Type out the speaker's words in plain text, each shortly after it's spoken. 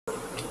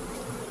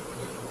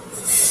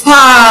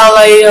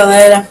Fala aí,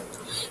 galera.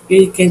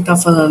 E quem tá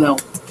falando é o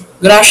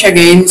Graxa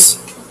Games,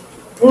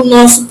 o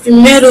nosso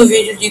primeiro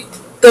vídeo de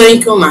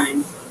Tank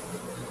Online.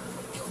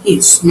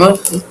 Isso,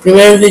 nosso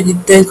primeiro vídeo de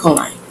Tank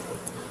Online.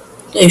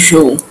 Deixa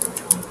eu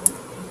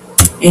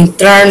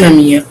entrar na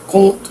minha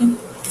conta.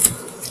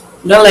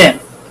 Galera,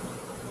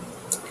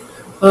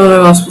 vou falar um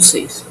negócio pra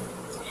vocês.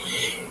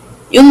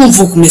 Eu não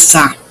vou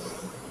começar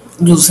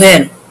do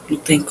zero no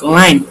Tank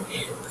Online,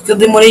 porque eu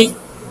demorei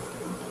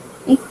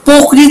um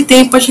pouco de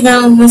tempo para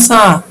chegar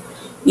nessa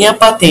minha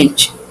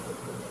patente,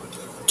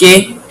 que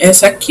é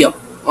essa aqui, ó.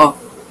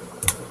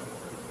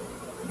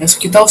 Essa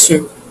aqui tá o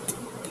cerco.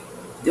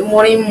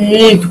 Demorei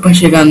muito para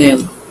chegar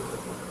nela.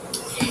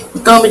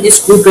 Então me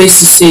desculpe aí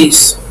se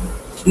vocês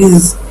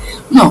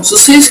não, se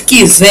vocês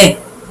quiserem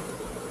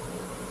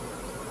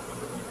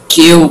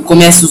que eu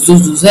comece tudo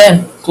do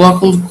zero,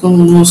 coloca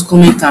nos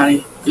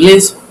comentários,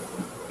 beleza?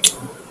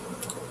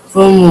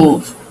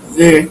 Vamos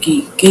ver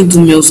aqui quem dos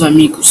meus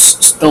amigos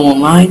estão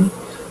online.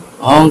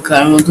 Ó, um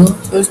cara mandou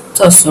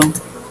solicitação.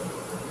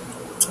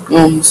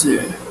 Vamos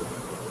ver.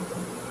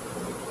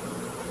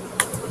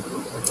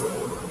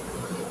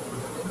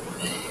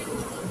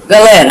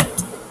 Galera,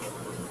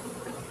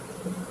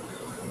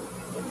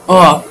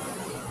 ó,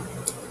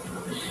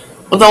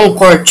 vou dar um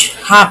corte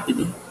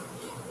rápido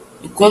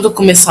e quando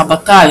começar a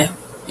batalha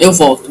eu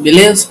volto,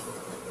 beleza?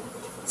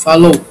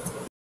 Falou.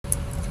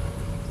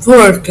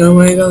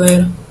 Calma aí,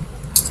 galera.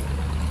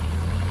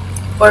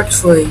 Corte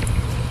foi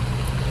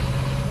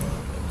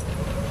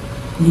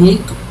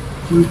muito,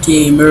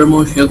 porque meu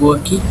irmão chegou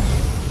aqui.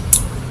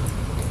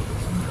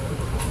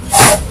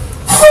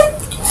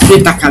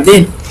 Ele tá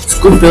cadê?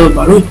 Desculpa pelo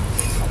barulho.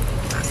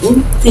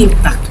 Vamos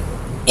tentar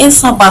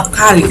essa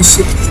batalha.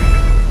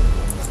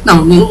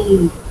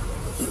 Não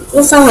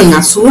vou falar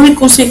nada, só vou me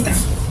concentrar.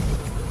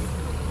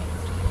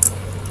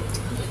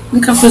 A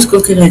única coisa que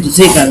eu queria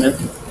dizer, galera,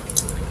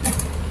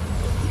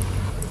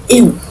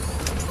 eu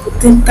vou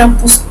tentar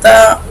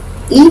postar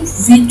um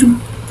vídeo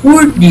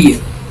por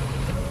dia.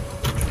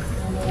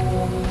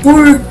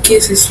 Porque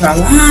vocês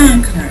falam,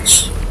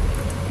 Crash,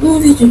 um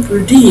vídeo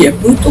por dia,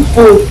 muito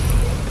pouco.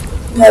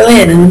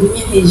 Galera, na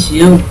minha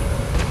região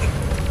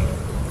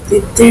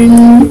não tem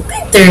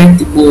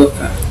internet boa,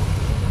 cara.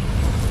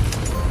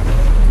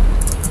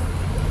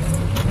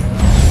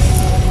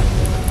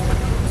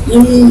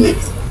 Eu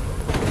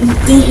não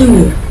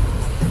tenho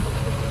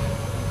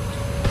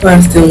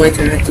para ter uma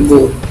internet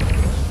boa.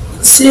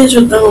 Se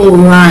ajudar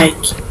um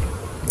like,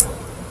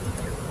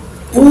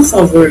 por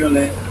favor,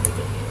 galera,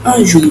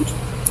 ajude.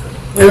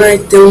 Vai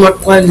ter uma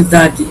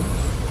qualidade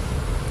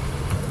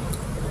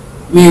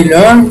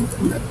melhor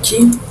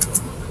aqui.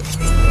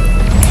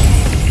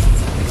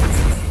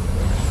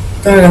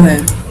 Tá,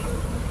 galera?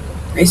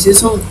 Aí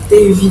vocês vão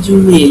ter vídeo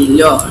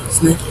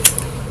melhores, né?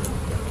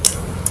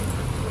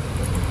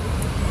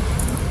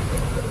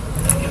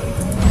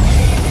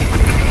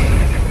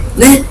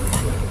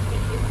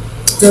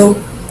 Então,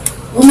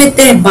 vou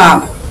meter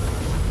bala.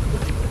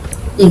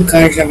 Um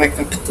cara já vai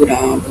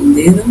capturar a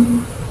bandeira.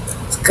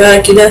 Esse cara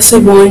aqui deve ser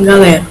bom, hein,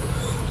 galera?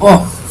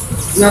 Ó,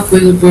 uma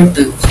coisa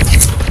importante.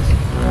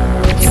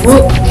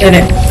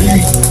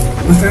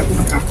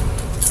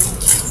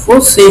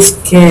 Vocês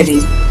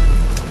querem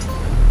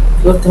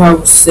que eu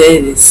trago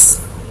séries?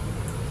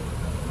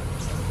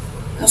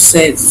 As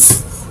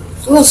séries.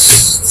 Duas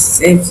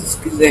séries, se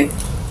quiser.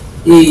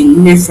 E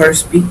Need for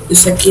Speed.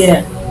 Isso aqui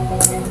é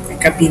a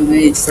capinha do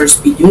Need for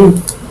Speed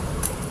 1.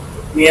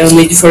 E é o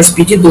Need for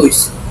Speed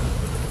 2.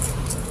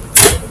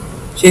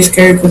 Vocês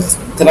querem que eu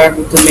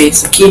trago também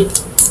isso aqui?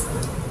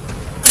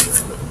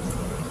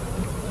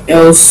 É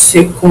o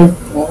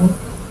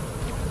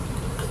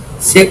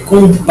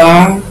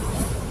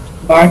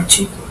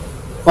Bate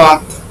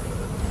 4.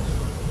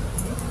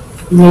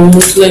 Um jogo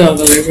muito legal,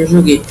 galera. Já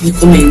joguei,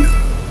 recomendo.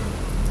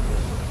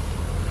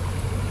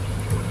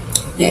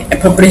 É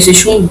pra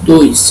PlayStation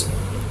 2.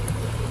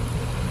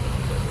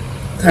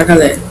 Tá,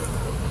 galera?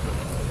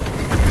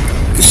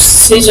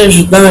 Se vocês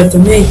ajudarem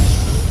também,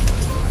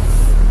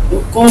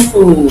 eu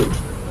compro.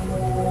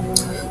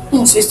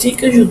 Não, vocês têm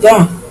que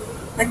ajudar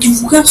na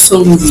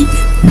divulgação do vídeo.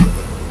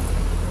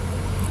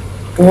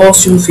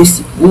 Poste no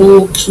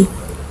Facebook.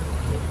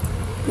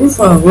 Por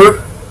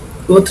favor,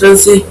 vou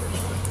trazer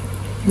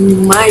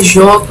mais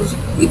jogos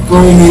e com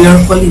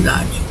melhor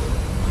qualidade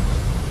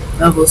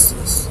pra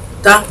vocês,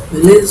 tá?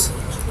 Beleza?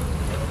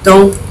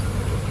 Então,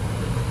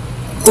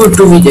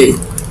 curta o vídeo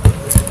aí.